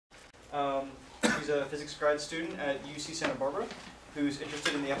She's a physics grad student at UC Santa Barbara who's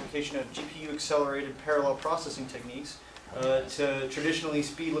interested in the application of GPU-accelerated parallel processing techniques to traditionally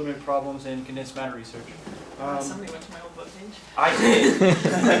speed-limited problems in condensed matter research. Somebody went to my old webpage. I did.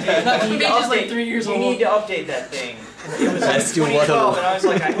 That page is like 3 years old. You need to update that thing. It was like 2012, and I was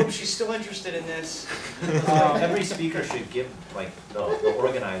like, I hope she's still interested in this. Every speaker should give like the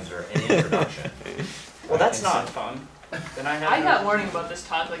organizer an introduction. Well, that's not fun. Then I got warning about this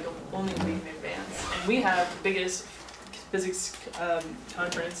talk like only a week in advance, and we have the biggest physics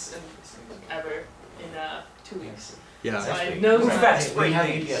conference ever in 2 weeks. Yeah. So I know fast. We have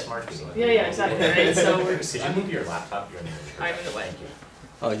UPS marketing. Yeah, exactly. Right. So Could you move your laptop? You're in the I'm in the way.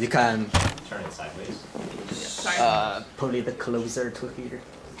 Oh, you can Turn it sideways. Sorry. pull it closer to here.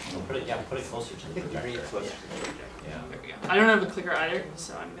 Well, put it closer to the projector. Yeah. There we go. I don't have a clicker either,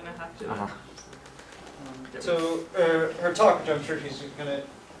 so I'm gonna have to. So her talk, which I'm sure she's going to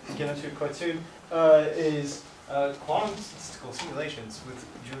get into quite soon, is quantum statistical simulations with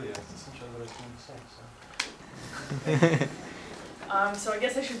Julia. That's essentially what I was going to say. So I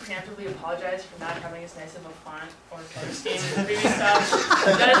guess I should preemptively apologize for not having as nice of a font or color scheme as the previous stuff.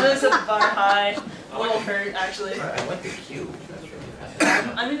 That really set the bar high. A little hurt, actually. I like the cube. That's really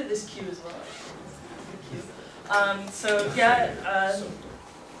fast. I'm into this cube as well. So yeah,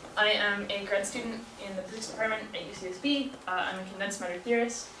 I am a grad student in the physics department at UCSB. I'm a condensed matter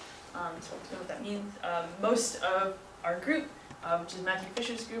theorist. So I'll explain what that means. Most of our group, which is Matthew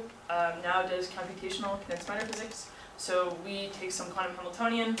Fisher's group, now does computational condensed matter physics. So we take some quantum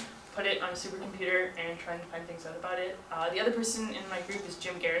Hamiltonian, put it on a supercomputer, and try and find things out about it. The other person in my group is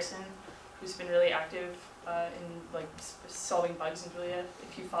Jim Garrison, who's been really active in like solving bugs in Julia.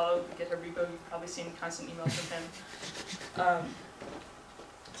 If you follow the GitHub repo, you've probably seen constant emails from him.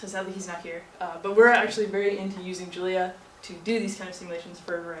 So sadly he's not here. But we're actually very into using Julia to do these kind of simulations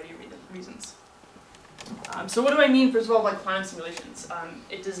for a variety of reasons. So what do I mean, first of all, by quantum simulations?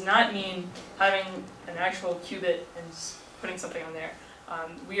 It does not mean having an actual qubit and just putting something on there.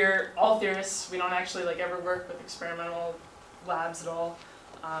 We are all theorists. We don't actually like ever work with experimental labs at all.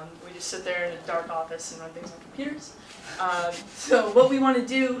 We just sit there in a dark office and run things on computers. So what we want to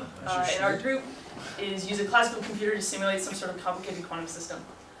do in our group is use a classical computer to simulate some sort of complicated quantum system.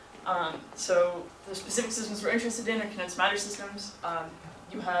 So the specific systems we're interested in are condensed matter systems.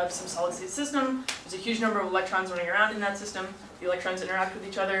 You have some solid-state system. There's a huge number of electrons running around in that system. The electrons interact with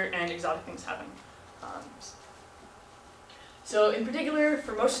each other, and exotic things happen. So in particular,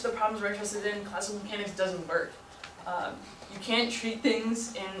 for most of the problems we're interested in, classical mechanics doesn't work. You can't treat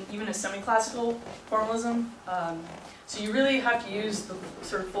things in even a semi-classical formalism. So you really have to use the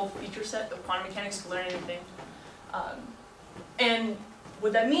sort of full feature set of quantum mechanics to learn anything. And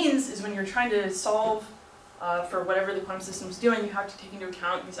what that means is when you're trying to solve for whatever the quantum system is doing, you have to take into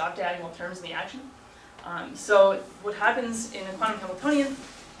account these octadiagonal terms in the action. So what happens in a quantum Hamiltonian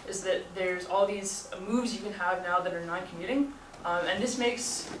is that there's all these moves you can have now that are non-commuting, and this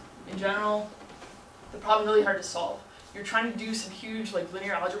makes, in general, the problem really hard to solve. You're trying to do some huge like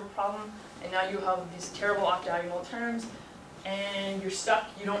linear algebra problem, and now you have these terrible octadiagonal terms, and you're stuck.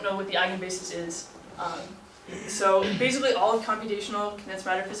 You don't know what the eigenbasis is. So basically all of computational condensed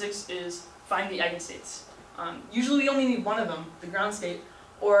matter physics is find the eigenstates. Usually we only need one of them, the ground state,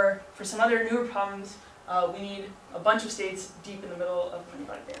 or for some other newer problems, we need a bunch of states deep in the middle of the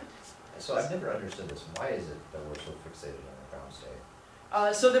many-body band. So I've never understood this. Why is it that we're so fixated on the ground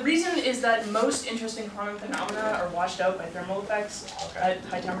state? So the reason is that most interesting quantum phenomena are washed out by thermal effects at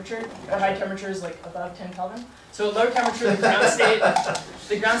high temperature, or high temperatures like above 10 Kelvin. So at low temperature,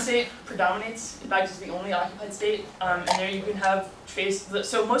 the ground state predominates. In fact, it's the only occupied state, and there you can have phase.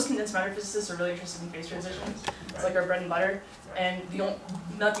 So most condensed matter physicists are really interested in phase transitions. It's like our bread and butter, and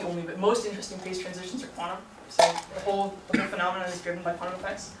not the only, but most interesting phase transitions are quantum. So the whole phenomenon is driven by quantum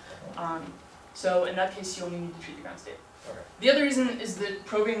effects. So in that case, you only need to treat the ground state. Okay. The other reason is that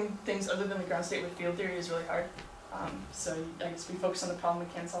probing things other than the ground state with field theory is really hard. So I guess we focus on the problem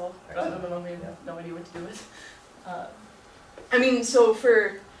we can solve, rather than one we have no idea what to do with. I mean, so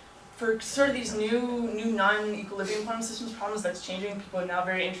for sort of these new non-equilibrium quantum systems problems that's changing, people are now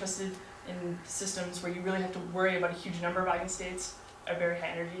very interested in systems where you really have to worry about a huge number of eigenstates at very high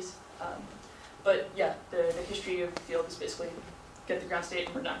energies. But yeah, the history of the field is basically get the ground state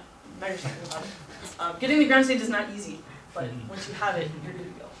and we're done. Now you're talking about it. Getting the ground state is not easy, but once you have it, you're good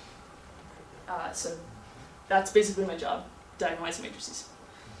to go. So that's basically my job, diagonalizing matrices.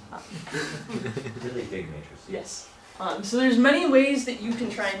 Really big matrices. Yes. So there's many ways that you can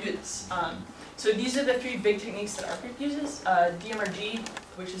try and do this. So these are the three big techniques that our group uses. DMRG,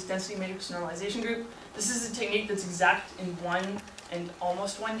 which is density matrix normalization group. This is a technique that's exact in one and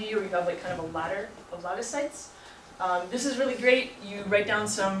almost 1D, where you have like kind of a ladder of lattice sites. This is really great. You write down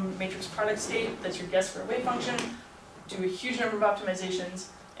some matrix product state that's your guess for a wave function, do a huge number of optimizations,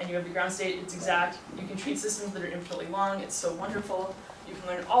 and you have the ground state. It's exact. You can treat systems that are infinitely long. It's so wonderful. You can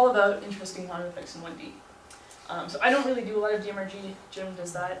learn all about interesting quantum effects in 1D. So I don't really do a lot of DMRG. Jim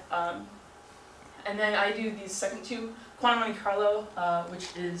does that. And then I do these second two, quantum Monte Carlo,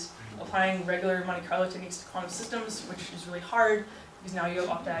 which is applying regular Monte Carlo techniques to quantum systems, which is really hard because now you have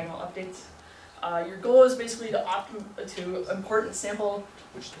off-diagonal updates. Your goal is basically to import and sample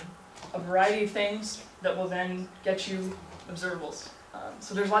a variety of things that will then get you observables.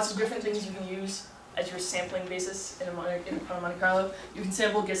 So there's lots of different things you can use as your sampling basis in quantum Monte Carlo. You can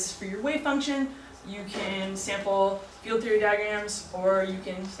sample guesses for your wave function, you can sample field theory diagrams, or you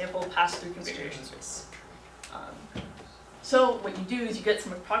can sample pass-through configuration space. So what you do is you get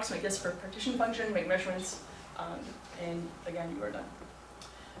some approximate guess for a partition function, make measurements, and again, you are done.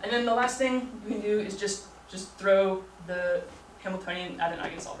 And then the last thing you can do is just throw the Hamiltonian at an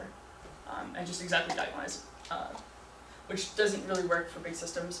eigensolver, and just exactly diagonalize, which doesn't really work for big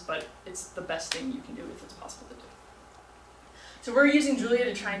systems, but it's the best thing you can do if it's possible to do. So we're using Julia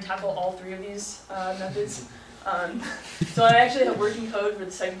to try and tackle all three of these methods. So I actually have working code for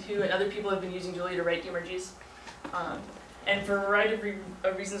the second two, and other people have been using Julia to write DMRGs. And for a variety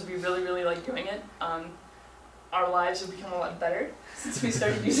of reasons, we really, really like doing it. Our lives have become a lot better since we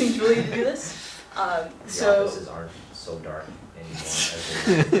started using Julia to do this. The offices aren't so dark anymore as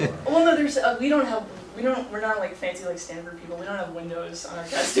they were before. Well, no, we're not like fancy like Stanford people. We don't have windows on our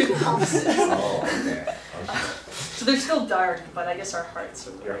grad student offices. Oh, okay. So they're still dark, but I guess our hearts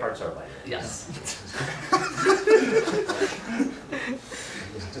are. Your hearts are lighter. Yes.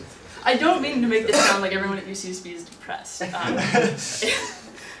 I don't mean to make this sound like everyone at UCSB is depressed.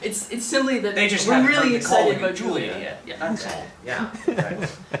 It's simply that They just we're really excited about Julia. Julia. Yeah. That's all. Yeah. Right.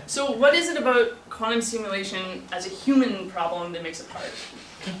 So what is it about quantum simulation as a human problem that makes it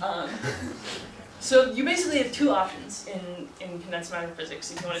hard? So you basically have two options in condensed matter physics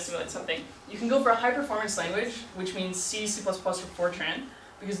if you want to simulate something. You can go for a high performance language, which means C, C++, or Fortran,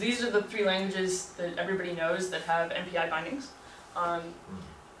 because these are the three languages that everybody knows that have MPI bindings.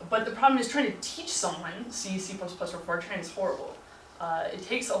 But the problem is trying to teach someone C, C++, or Fortran is horrible. It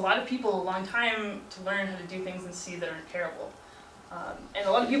takes a lot of people a long time to learn how to do things in C that are terrible. And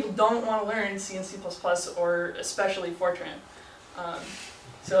a lot of people don't want to learn C and C++, or especially Fortran.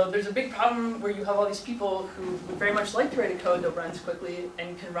 So there's a big problem where you have all these people who would very much like to write a code that runs quickly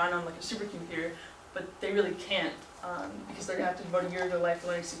and can run on like a supercomputer, but they really can't because they're going to have to devote a year of their life to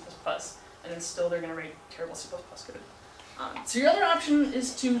learning C++, and then still they're going to write terrible C++ code. So your other option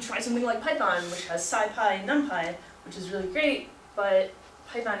is to try something like Python, which has SciPy, NumPy, which is really great, but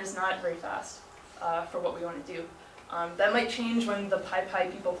Python is not very fast for what we want to do. That might change when the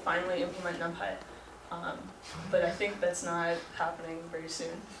PyPy people finally implement NumPy, but I think that's not happening very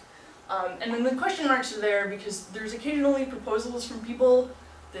soon. And then the question marks are there because there's occasionally proposals from people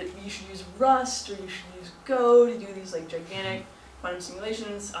that you should use Rust or you should use Go to do these like gigantic quantum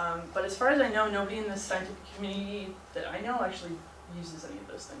simulations, but as far as I know, nobody in the scientific community that I know actually uses any of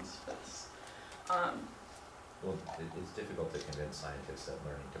those things for this. Well, it's difficult to convince scientists that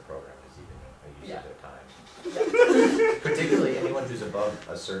learning to program is even a use of their time. Yeah. Particularly anyone who's above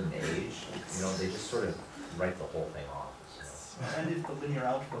a certain age, they just sort of write the whole thing off. And if the linear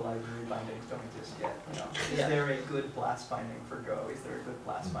algebra library bindings don't exist yet, is Yeah. there a good blast binding for Go? Is there a good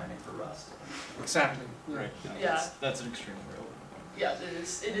blast binding for Rust? Exactly. Right. Yeah. That's an extremely relevant point. Yeah,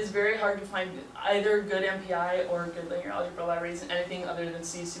 it is very hard to find either good MPI or good linear algebra libraries in anything other than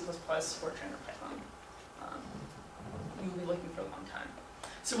C, C++, Fortran, or Python. You will be looking for a long time.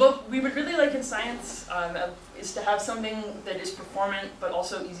 So what we would really like in science is to have something that is performant but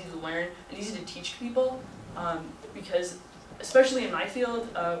also easy to learn and easy to teach people, because especially in my field,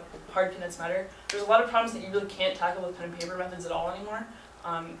 hard condensed matter, there's a lot of problems that you really can't tackle with pen and paper methods at all anymore,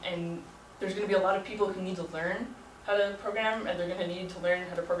 and there's going to be a lot of people who need to learn how to program, and they're going to need to learn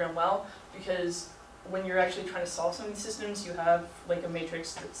how to program well, because when you're actually trying to solve some of these systems, you have like a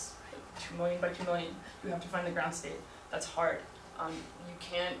matrix that's 2 million by 2 million. You have to find the ground state. That's hard. You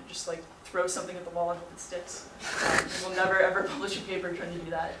can't just like throw something at the wall and hope it sticks. You will never ever publish a paper trying to do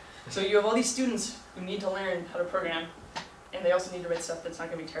that. So you have all these students who need to learn how to program, and they also need to write stuff that's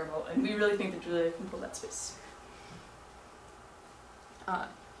not going to be terrible. And we really think that Julia can fill that space.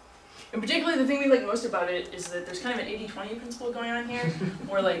 And particularly the thing we like most about it is that there's kind of an 80-20 principle going on here,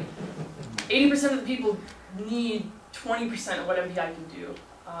 where like 80% of the people need 20% of what MPI can do.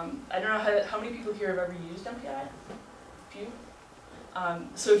 I don't know how many people here have ever used MPI? A few?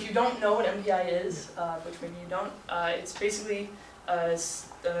 So if you don't know what MPI is, which maybe you don't, it's basically a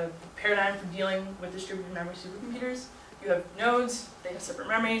paradigm for dealing with distributed memory supercomputers. You have nodes, they have separate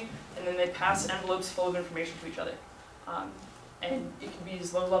memory, and then they pass envelopes full of information to each other. And it can be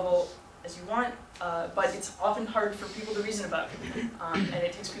as low level as you want, but it's often hard for people to reason about. And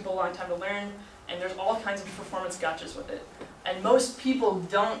it takes people a long time to learn, and there's all kinds of performance gotchas with it. And most people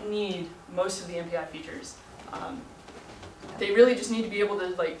don't need most of the MPI features. They really just need to be able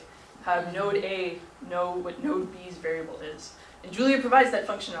to have node A know what node B's variable is. And Julia provides that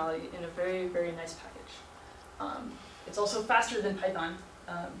functionality in a very, very nice package. It's also faster than Python,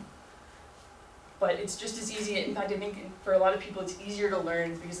 but it's just as easy. In fact, I think for a lot of people it's easier to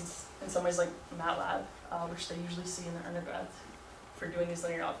learn because it's in some ways like MATLAB, which they usually see in their undergrads for doing these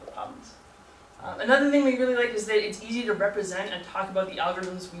linear algebra problems. Another thing we really like is that it's easy to represent and talk about the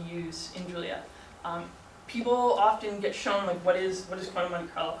algorithms we use in Julia. People often get shown what is quantum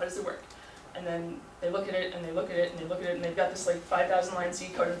Monte Carlo, how does it work? And then they look at it and they look at it and they look at it and they've got this 5,000 line C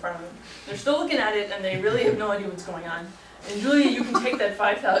code in front of them. They're still looking at it and they really have no idea what's going on. In Julia, you can take that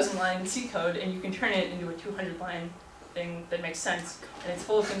 5,000 line C code and you can turn it into a 200 line thing that makes sense. And it's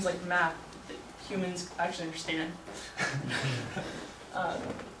full of things like math that humans actually understand.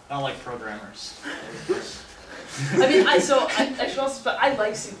 Not like programmers. I mean, I should also, but I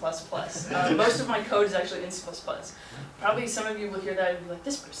like C++. Most of my code is actually in C++. Probably some of you will hear that and be like,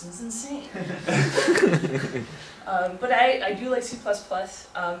 this person's insane. But I do like C++,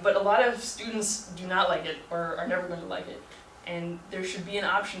 but a lot of students do not like it or are never going to like it. And there should be an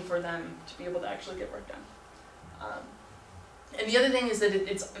option for them to be able to actually get work done. And the other thing is that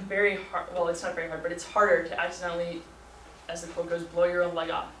it's very hard, well, it's not very hard, but it's harder to accidentally, as the quote goes, blow your own leg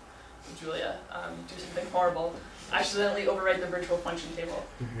off with Julia, do something horrible, accidentally overwrite the virtual function table.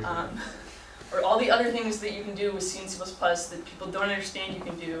 Or all the other things that you can do with C and C++ that people don't understand you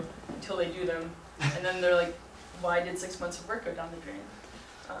can do until they do them. And then they're like, why did 6 months of work go down the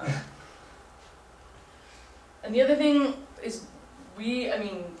drain? And the other thing is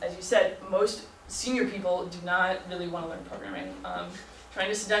as you said, most senior people do not really want to learn programming. Trying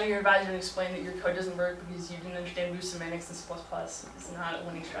to sit down to your advisor and explain that your code doesn't work because you didn't understand loose semantics in C++ is not a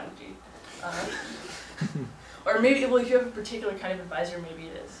winning strategy. Or maybe, well, if you have a particular kind of advisor, maybe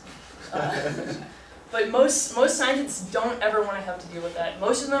it is. But most scientists don't ever want to have to deal with that.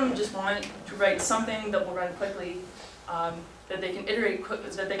 Most of them just want to write something that will run quickly, that they can iterate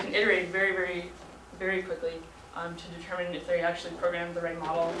very, very, very quickly to determine if they actually programmed the right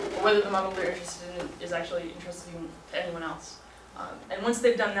model or whether the model they're interested in is actually interesting to anyone else. And once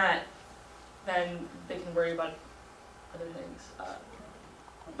they've done that, then they can worry about other things.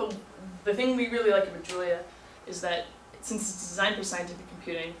 But the thing we really like about Julia is that since it's designed for scientific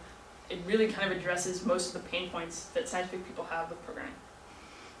computing, it really kind of addresses most of the pain points that scientific people have with programming.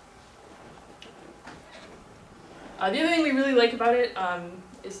 The other thing we really like about it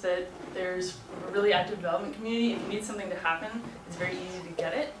is that there's a really active development community. If you need something to happen, it's very easy to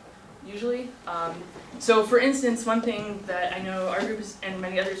get it, usually. So for instance, one thing that I know our group and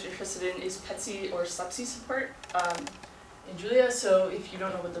many others are interested in is PETC or SLEPC support in Julia. So if you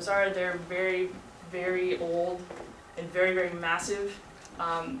don't know what those are, they're very, very old and very, very massive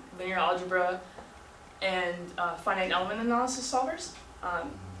linear algebra and finite element analysis solvers.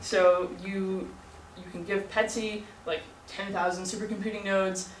 So you can give PETC 10,000 supercomputing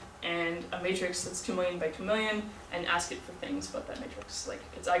nodes and a matrix that's 2 million by 2 million and ask it for things about that matrix, like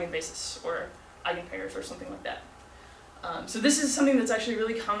its eigenbasis or eigenpairs or something like that. So this is something that's actually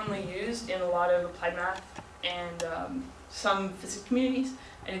really commonly used in a lot of applied math and some physics communities,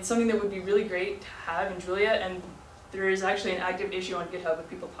 and it's something that would be really great to have in Julia, and there is actually an active issue on GitHub with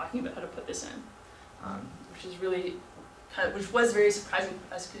people talking about how to put this in, which is really which was very surprising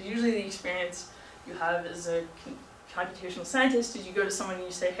to us, because usually the experience you have as a computational scientist is you go to someone and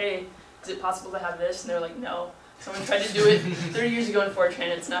you say, hey, is it possible to have this? And they're like, no. Someone tried to do it 30 years ago in Fortran,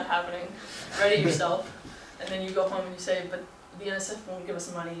 it's not happening. Write it yourself. And then you go home and you say, but the NSF won't give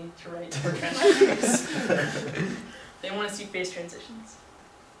us money to write Fortran libraries. They want to see phase transitions.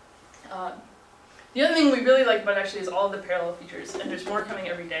 The other thing we really like about it actually is all of the parallel features, and there's more coming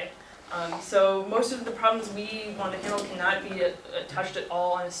every day. So most of the problems we want to handle cannot be touched at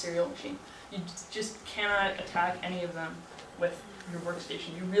all on a serial machine. You just cannot attack any of them with your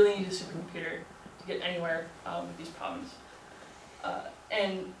workstation. You really need a supercomputer to get anywhere with these problems.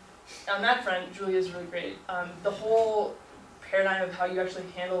 And on that front, Julia is really great. The whole paradigm of how you actually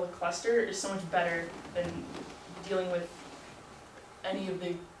handle a cluster is so much better than dealing with any of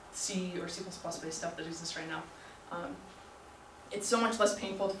the C or C++ based stuff that exists right now. It's so much less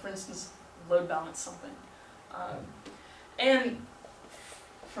painful to, for instance, load balance something. And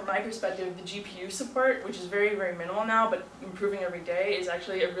from my perspective, the GPU support, which is very, very minimal now, but improving every day, is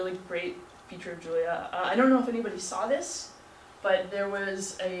actually a really great feature of Julia. I don't know if anybody saw this, but there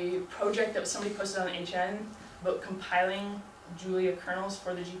was a project that somebody posted on HN about compiling Julia kernels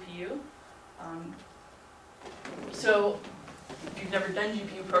for the GPU. So if you've never done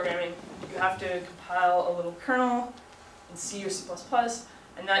GPU programming, you have to compile a little kernel in C or C++,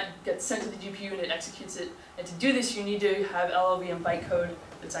 and that gets sent to the GPU and it executes it. And to do this, you need to have LLVM bytecode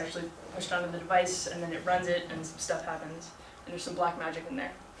that's actually pushed onto the device, and then it runs it, and some stuff happens. And there's some black magic in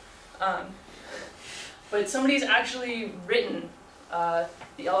there. But somebody's actually written the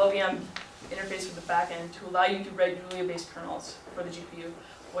LLVM interface for the backend to allow you to write Julia-based kernels for the GPU,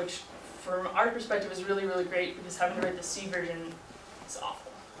 which from our perspective is really, really great, because having to write the C version is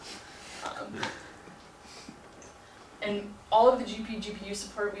awful. And all of the GPGPU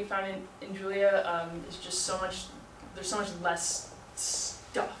support we found in Julia is just so much, there's so much less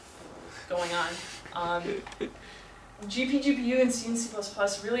stuff going on. GPGPU and C and C++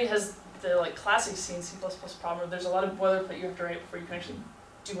 really has the classic C and C++ problem where there's a lot of boilerplate you have to write before you can actually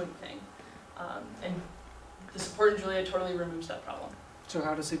do anything. And the support in Julia totally removes that problem. So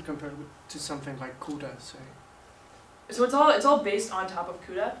how does it compare to something like CUDA, say? So it's all based on top of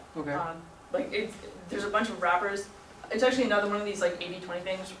CUDA. Okay. There's a bunch of wrappers. It's actually another one of these 80-20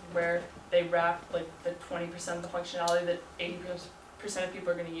 things where they wrap the 20% of the functionality that 80% of people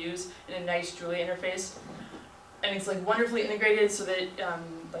are going to use in a nice Julia interface. And it's wonderfully integrated so that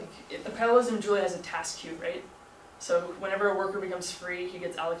the parallelism in Julia has a task queue, right? So whenever a worker becomes free, he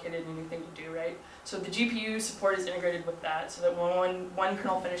gets allocated a new thing to do, right? So the GPU support is integrated with that, so that when one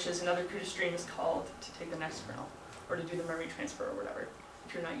kernel finishes, another CUDA stream is called to take the next kernel, or to do the memory transfer or whatever,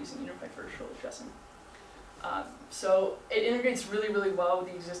 if you're not using Unified for short addressing. So it integrates really, really well with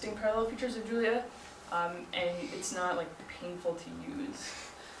the existing parallel features of Julia, and it's not painful to use.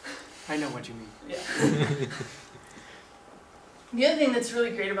 I know what you mean. Yeah. The other thing that's really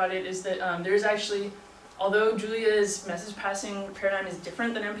great about it is that there's actually, although Julia's message passing paradigm is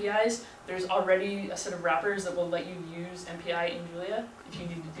different than MPI's, there's already a set of wrappers that will let you use MPI in Julia if you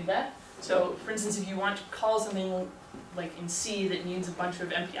need to do that. So for instance, if you want to call something in C that needs a bunch of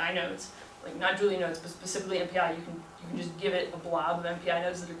MPI nodes, not Julia nodes, but specifically MPI, you can just give it a blob of MPI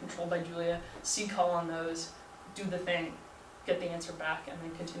nodes that are controlled by Julia, C call on those, do the thing, get the answer back, and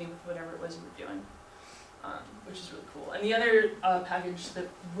then continue with whatever it was you were doing, which is really cool. And the other package that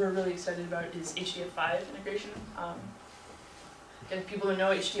we're really excited about is HDF5 integration. And if people don't know,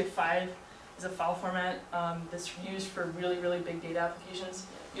 HDF5 is a file format that's used for really, really big data applications.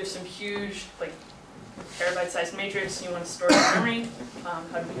 You have some huge, terabyte-sized matrix, and you want to store it in memory.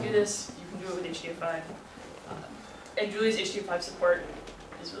 How do we do this? You can do it with HDF5. And Julia's HDF5 support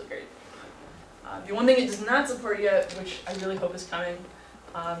is really great. The one thing it does not support yet, which I really hope is coming,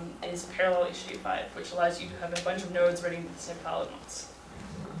 is parallel HDF5, which allows you to have a bunch of nodes writing to the same file at once.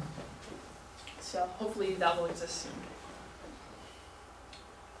 So hopefully that will exist soon.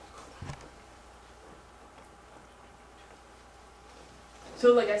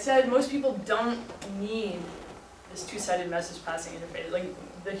 So like I said, most people don't need this two-sided message passing interface.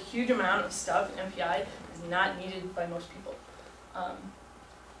 The huge amount of stuff in MPI is not needed by most people.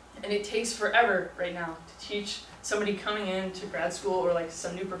 And it takes forever right now to teach somebody coming into grad school or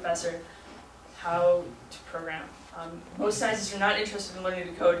some new professor how to program. Most scientists are not interested in learning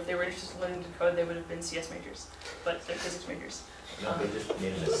to code. If they were interested in learning to code, they would have been CS majors, but they're physics majors. No, they just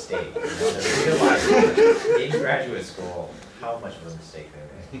made a mistake. They realized in graduate school how much of a mistake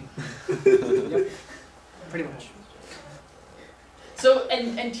they made. Yep. Pretty much. So,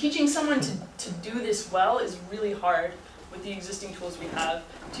 and teaching someone to do this well is really hard with the existing tools we have.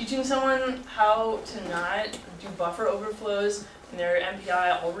 Teaching someone how to not do buffer overflows in their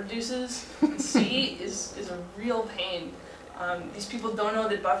MPI all reduces in C is a real pain. These people don't know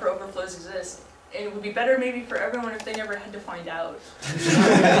that buffer overflows exist. And it would be better maybe for everyone if they never had to find out.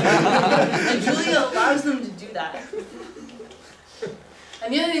 And Julia allows them to do that.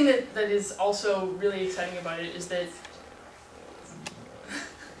 And the other thing that is also really exciting about it is that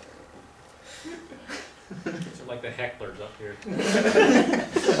So like the hecklers up here.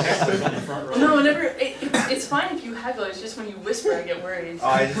 Hecklers on the front row. no, whenever it's fine if you heckle. It's just when you whisper, I get worried.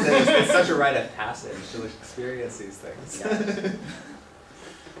 Oh, it's such a rite of passage to experience these things. Yeah.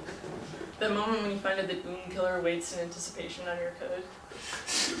 The moment when you find out that Killer waits in anticipation on your code.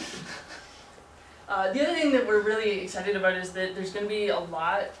 The other thing that we're really excited about is that there's going to be a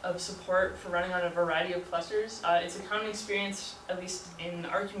lot of support for running on a variety of clusters. It's a common experience, at least in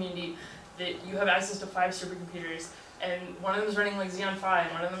our community, that you have access to 5 supercomputers, and one of them is running Xeon Phi,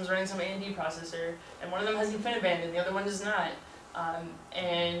 one of them is running some AMD processor, and one of them has InfiniBand, and the other one does not.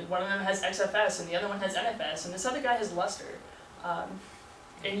 And one of them has XFS, and the other one has NFS, and this other guy has Luster.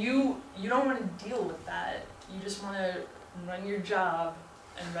 And you don't want to deal with that. You just want to run your job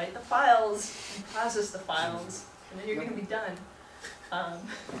and write the files and process the files, and then you're going to be done.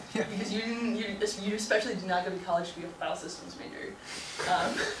 Because you especially did not go to college to be a file systems major.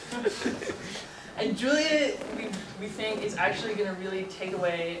 And Julia, we think, is actually going to really take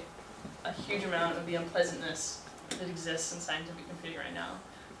away a huge amount of the unpleasantness that exists in scientific computing right now.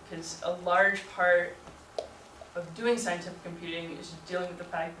 Because a large part of doing scientific computing is dealing with the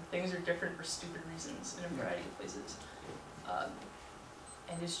fact that things are different for stupid reasons in a variety of places.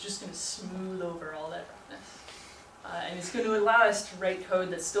 And it's just going to smooth over all that roughness. And it's going to allow us to write code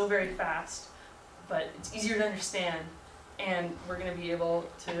that's still very fast, but it's easier to understand, and we're going to be able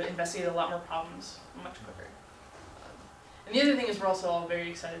to investigate a lot more problems much quicker. And the other thing is we're also all very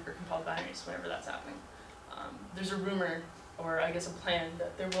excited for compiled binaries whenever that's happening. There's a rumor, or I guess a plan,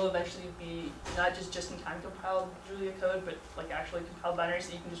 that there will eventually be not just-in-time compiled Julia code, but like actually compiled binaries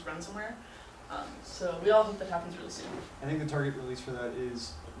that you can just run somewhere. So we all hope that happens really soon. I think the target release for that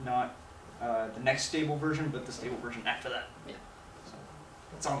is not the next stable version, but the stable version after that. Yeah.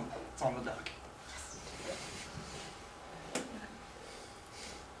 So it's on the dock.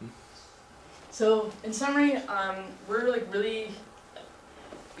 So in summary, we're like really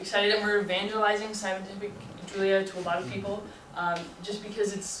excited, and we're evangelizing scientific Julia to a lot of people, just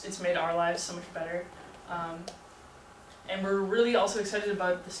because it's made our lives so much better. And we're really also excited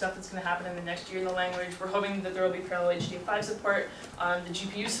about the stuff that's going to happen in the next year in the language. We're hoping that there will be parallel HDF5 support. The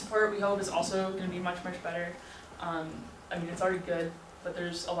GPU support, we hope, is also going to be much, much better. I mean, it's already good, but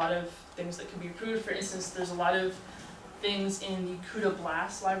there's a lot of things that could be improved. For instance, there's a lot of things in the CUDA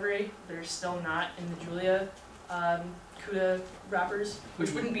BLAST library that are still not in the Julia CUDA wrappers,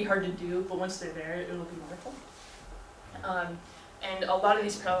 which wouldn't be hard to do, but once they're there, it'll be wonderful. And a lot of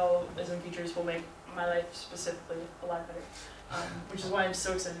these parallelism features will make my life specifically a lot better, which is why I'm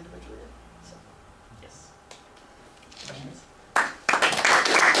so excited about Julia. So, yes. Questions?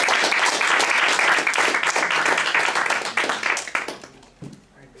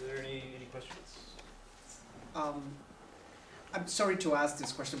 Are there any questions? I'm sorry to ask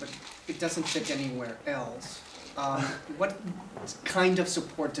this question, but it doesn't fit anywhere else. What kind of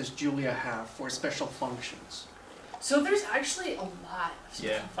support does Julia have for special functions? So there's actually a lot of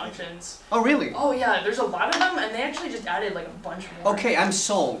special functions. Oh, really? Oh yeah, there's a lot of them, and they actually just added like a bunch more. Okay, I'm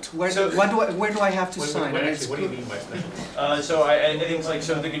sold. Where do I have to sign? What do you mean by special? I think like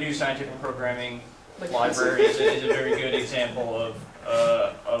the GNU scientific programming library is a very good example of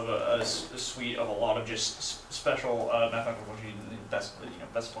a suite of a lot of just special mathematical functions.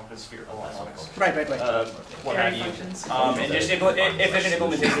 That's functional sphere alignments. Right. What have you? And just efficient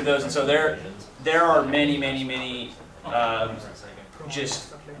implementation of those. And so there are many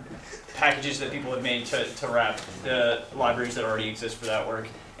just packages that people have made to wrap the libraries that already exist for that work.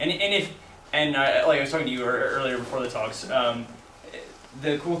 Like I was talking to you earlier before the talks.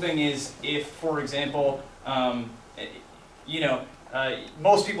 The cool thing is, if, for example,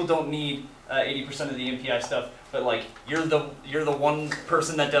 most people don't need 80% of the MPI stuff, but like you're the one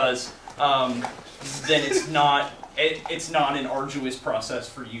person that does, then it's not an arduous process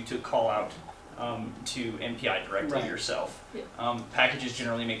for you to call out to MPI directly yourself. Yeah. Packages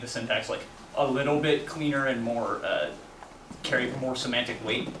generally make the syntax like a little bit cleaner and more carry more semantic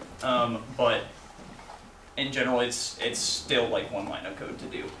weight, but in general, it's still like one line of code to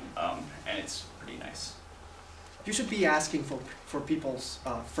do, and it's pretty nice. You should be asking for people's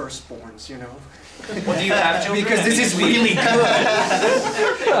firstborns, you know? Well, do you have children? Because this is really good.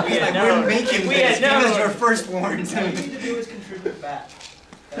 We're making this. Give us your firstborns. All you need to do is contribute back.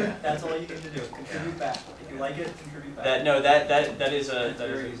 That's all you need to do. Contribute back. If you like it, contribute back. That is a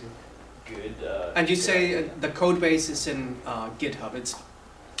good. And you say the code base is in GitHub. It's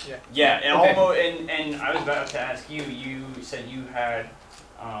and I was about to ask you. You said you had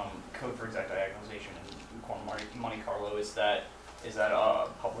code for exact diagonalization in quantum Monte Carlo. Is that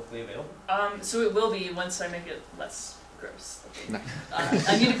publicly available? So it will be once I make it less gross.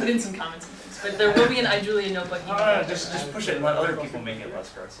 I need to put in some comments and things, but there will be an iJulia notebook. Just push it and let other people make it less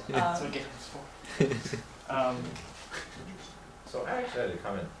gross. So I actually had a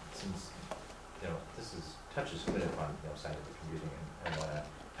comment, since this touches a bit upon scientific computing and whatnot.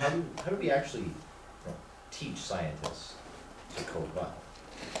 How do we actually teach scientists to code well?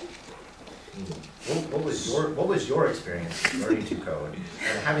 What was your experience learning to code,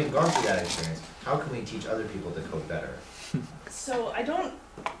 and having gone through that experience, how can we teach other people to code better? So I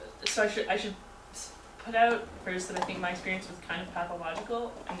should put out first that I think my experience was kind of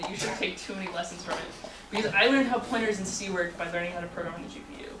pathological and that you shouldn't take too many lessons from it. Because I learned how pointers in C work by learning how to program on the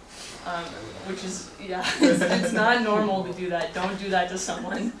GPU. Which is, yeah, it's not normal to do that. Don't do that to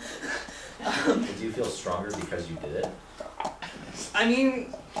someone. Do you feel stronger because you did it? I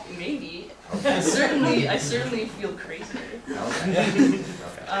mean, maybe. I certainly feel crazier. Okay.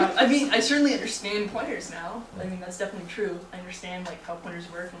 I mean, I certainly understand pointers now. I mean, that's definitely true. I understand like how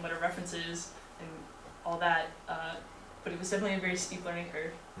pointers work and what a reference is and all that. But it was definitely a very steep learning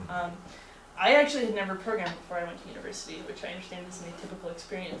curve. I actually had never programmed before I went to university, which I understand is an atypical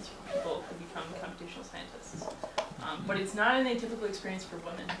experience for people who become computational scientists. But it's not an atypical experience for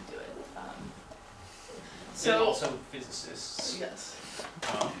women who do it. And also physicists. Yes.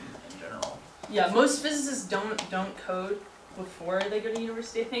 In general. Yeah, most physicists don't code before they go to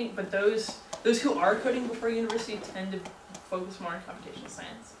university, I think, but those who are coding before university tend to focus more on computational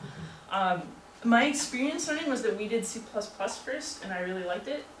science. My experience learning was that we did C++ first, and I really liked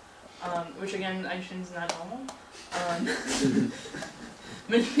it, which again, I understand is not normal.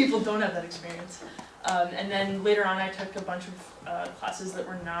 Many people don't have that experience. And then later on I took a bunch of classes that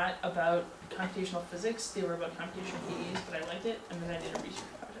were not about computational physics, they were about computational PEs, but I liked it, and then I did a research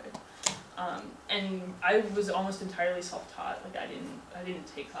project. And I was almost entirely self-taught, like I didn't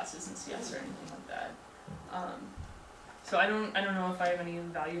take classes in CS or anything like that. So I don't know if I have any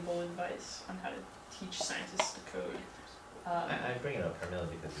valuable advice on how to teach scientists to code. I bring it up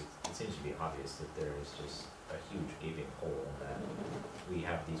primarily because it seems to be obvious that there is just a huge gaping hole in that we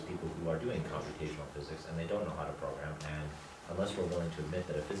have these people who are doing computational physics and they don't know how to program, and unless we're willing to admit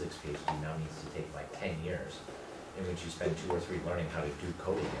that a physics PhD now needs to take like 10 years, in which you spend 2 or 3 learning how to do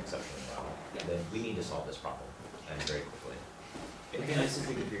coding exceptionally well, then we need to solve this problem, and very quickly. It'd be nice if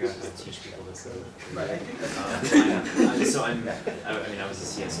we could figure out how to teach people to code. Right, I think that's I was a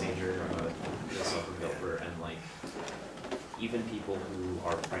CS major, a software developer, and like, even people who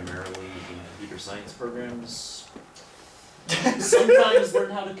are primarily in computer science programs sometimes learn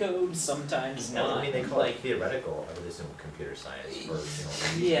how to code, sometimes not. I mean, they call it theoretical, I would assume, computer science for,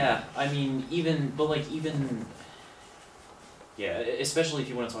 Yeah, I mean, yeah, especially if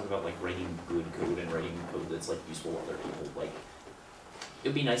you want to talk about like writing good code and writing code that's like useful to other people, like, it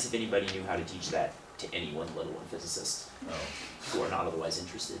would be nice if anybody knew how to teach that to anyone, let alone physicists, who are not otherwise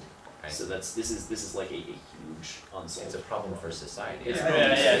interested. Right. So this is like a huge unsolved. It's a problem for society.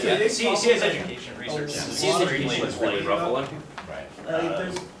 CS education research. CS education is really rough. Right.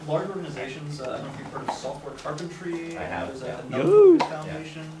 There's large organizations. I don't know if you've heard of Software Carpentry. I have. There's another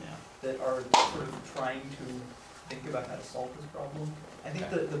foundation that are sort of trying to think about how to solve this problem. I think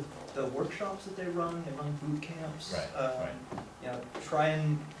the workshops that they run boot camps. You know, try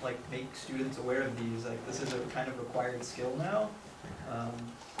and like make students aware of these. Like, this is a kind of required skill now.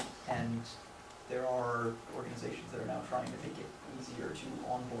 And there are organizations that are now trying to make it easier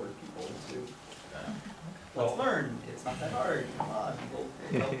to onboard people into let's learn. It's not that hard. Come on,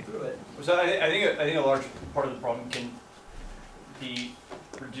 we'll go through it. So I think a large part of the problem can be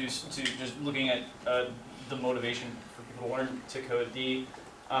reduced to just looking at the motivation for people to learn to code. The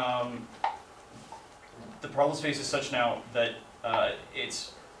problem space is such now that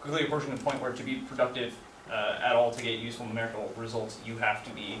it's quickly approaching the point where to be productive at all, to get useful numerical results, you have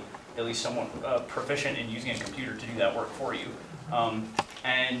to be at least somewhat proficient in using a computer to do that work for you.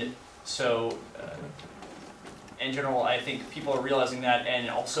 And so, in general, I think people are realizing that, and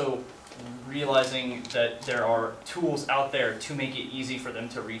also realizing that there are tools out there to make it easy for them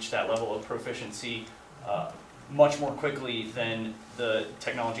to reach that level of proficiency much more quickly than the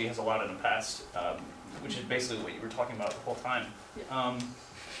technology has allowed in the past, which is basically what you were talking about the whole time.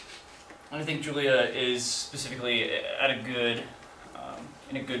 I think Julia is specifically at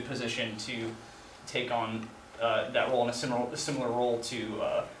in a good position to take on that role, in a similar role to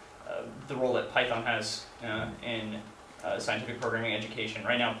the role that Python has in scientific programming education.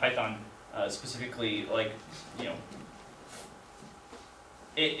 Right now, Python specifically, like, you know,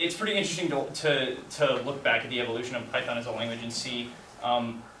 it's pretty interesting to look back at the evolution of Python as a language and see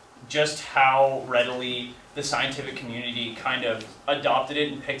just how readily the scientific community kind of adopted it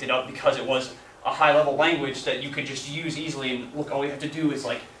and picked it up, because it was a high-level language that you could just use easily, and look, all you have to do is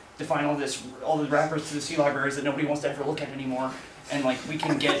like define all the wrappers to the C libraries that nobody wants to ever look at anymore, and like we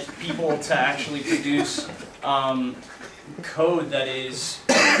can get people to actually produce code that is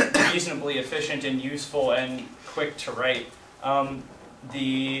reasonably efficient and useful and quick to write.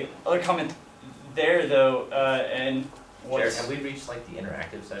 The other comment there, though, and Jarrett, have we reached like the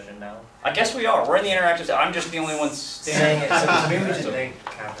interactive session now? I guess we are. We're in the interactive session. I'm just the only one saying it. So maybe we should thank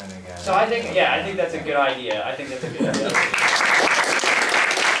Katharine again. So I think that's a good idea. I think that's a good idea.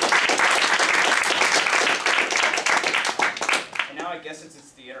 guess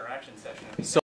it's the interaction session.